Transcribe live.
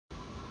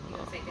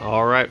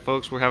All right,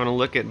 folks, we're having a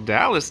look at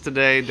Dallas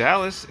today.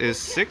 Dallas is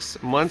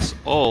 6 months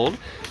old,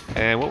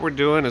 and what we're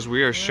doing is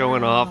we are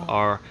showing off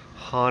our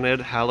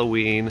haunted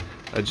Halloween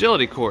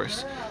agility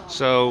course.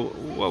 So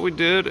what we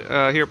did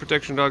here at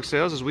Protection Dog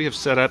Sales is we have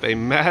set up a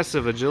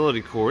massive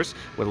agility course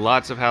with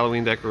lots of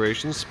Halloween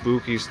decorations,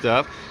 spooky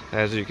stuff.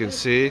 As you can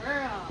see,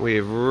 we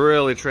have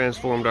really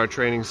transformed our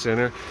training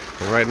center,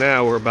 and right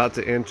now we're about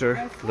to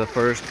enter the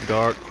first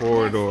dark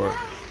corridor.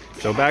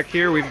 So back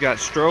here we've got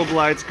strobe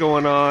lights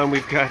going on,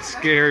 we've got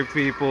scary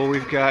people,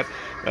 we've got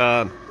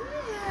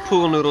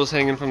pool noodles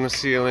hanging from the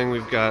ceiling,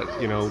 we've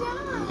got, you know,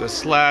 the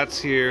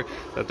slats here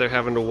that they're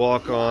having to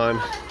walk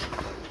on,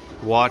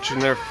 watching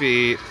their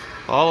feet.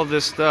 All of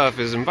this stuff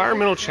is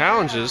environmental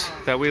challenges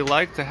that we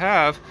like to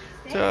have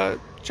to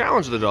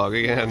challenge the dog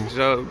again.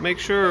 So make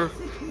sure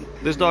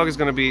this dog is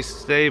going to be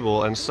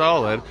stable and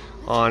solid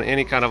on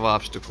any kind of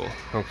obstacle.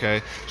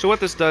 Okay, so what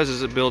this does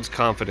is it builds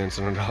confidence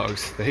in the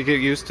dogs. They get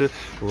used to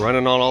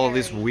running on all of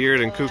this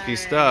weird and kooky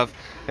stuff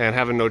and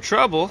having no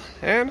trouble,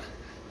 and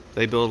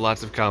they build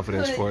lots of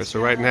confidence for it.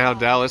 So right now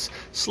Dallas,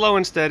 slow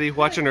and steady,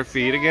 watching her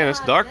feet. Again, it's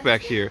dark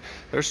back here.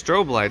 There's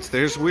strobe lights,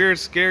 there's weird,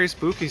 scary,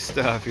 spooky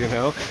stuff, you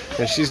know,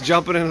 and she's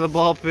jumping into the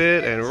ball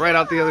pit and right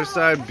out the other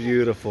side.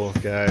 Beautiful,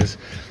 guys.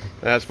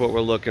 That's what we're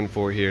looking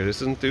for here,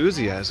 this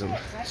enthusiasm.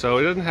 So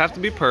it doesn't have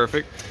to be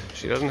perfect.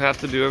 She doesn't have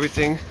to do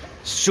everything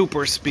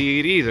super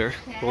speed either.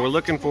 What we're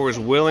looking for is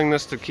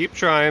willingness to keep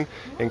trying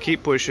and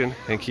keep pushing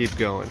and keep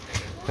going.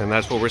 And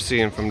that's what we're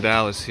seeing from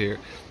Dallas here,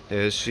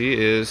 is she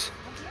is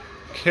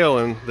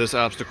killing this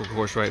obstacle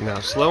course right now.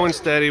 Slow and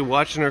steady,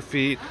 watching her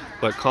feet,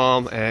 but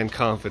calm and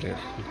confident.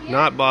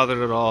 Not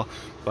bothered at all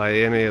by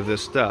any of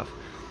this stuff.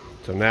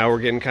 So now we're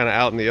getting kind of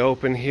out in the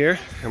open here,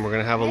 and we're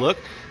going to have a look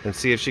and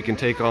see if she can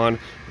take on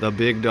the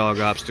big dog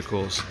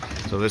obstacles.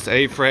 So this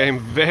A-frame,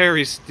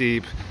 very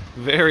steep,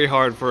 very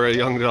hard for a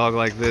young dog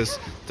like this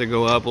to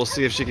go up. We'll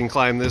see if she can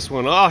climb this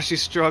one. Oh,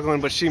 she's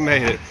struggling, but she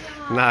made it.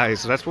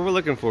 Nice. So that's what we're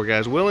looking for,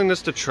 guys.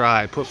 Willingness to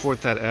try, put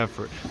forth that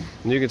effort.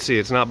 And you can see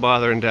it's not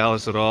bothering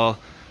Dallas at all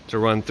to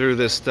run through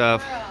this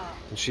stuff.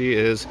 And she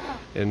is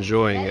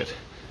enjoying it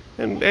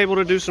and able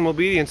to do some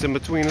obedience in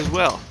between as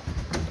well.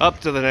 Up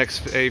to the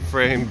next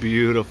A-frame,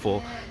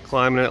 beautiful.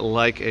 Climbing it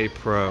like a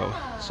pro.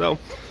 So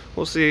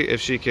we'll see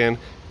if she can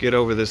get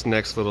over this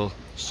next little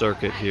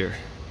circuit here.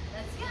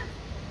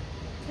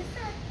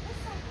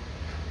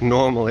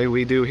 Normally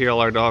we do heal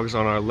our dogs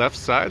on our left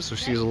side, so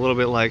she's a little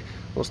bit like,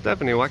 well,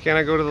 Stephanie, why can't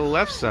I go to the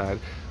left side?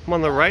 I'm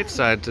on the right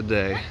side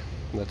today.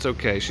 That's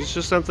okay. She's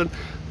just something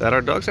that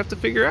our dogs have to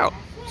figure out.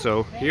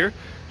 So here,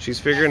 she's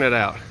figuring it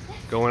out.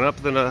 Going up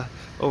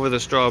over the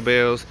straw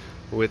bales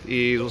with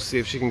ease. We'll see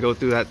if she can go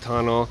through that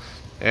tunnel.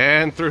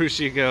 And through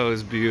she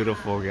goes.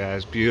 Beautiful,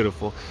 guys.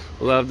 Beautiful.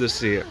 Love to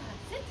see it.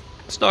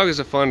 This dog is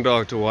a fun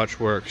dog to watch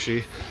work.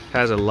 She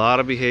has a lot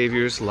of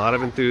behaviors, a lot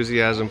of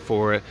enthusiasm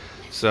for it.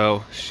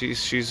 So she's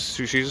a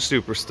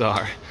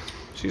superstar.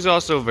 She's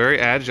also very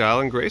agile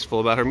and graceful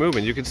about her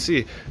movement. You can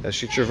see as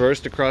she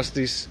traversed across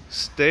these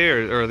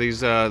stairs, or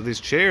these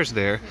chairs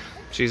there,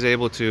 she's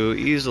able to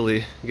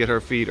easily get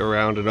her feet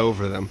around and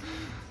over them.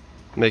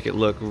 Make it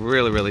look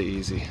really, really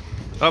easy.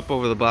 Up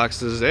over the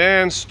boxes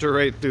and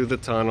straight through the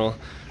tunnel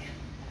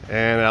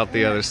and out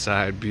the other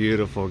side.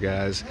 Beautiful,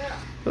 guys.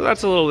 So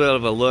that's a little bit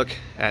of a look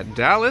at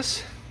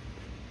Dallas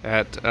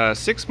at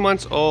 6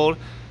 months old,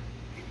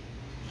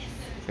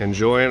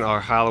 enjoying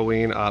our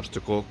Halloween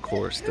obstacle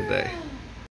course today.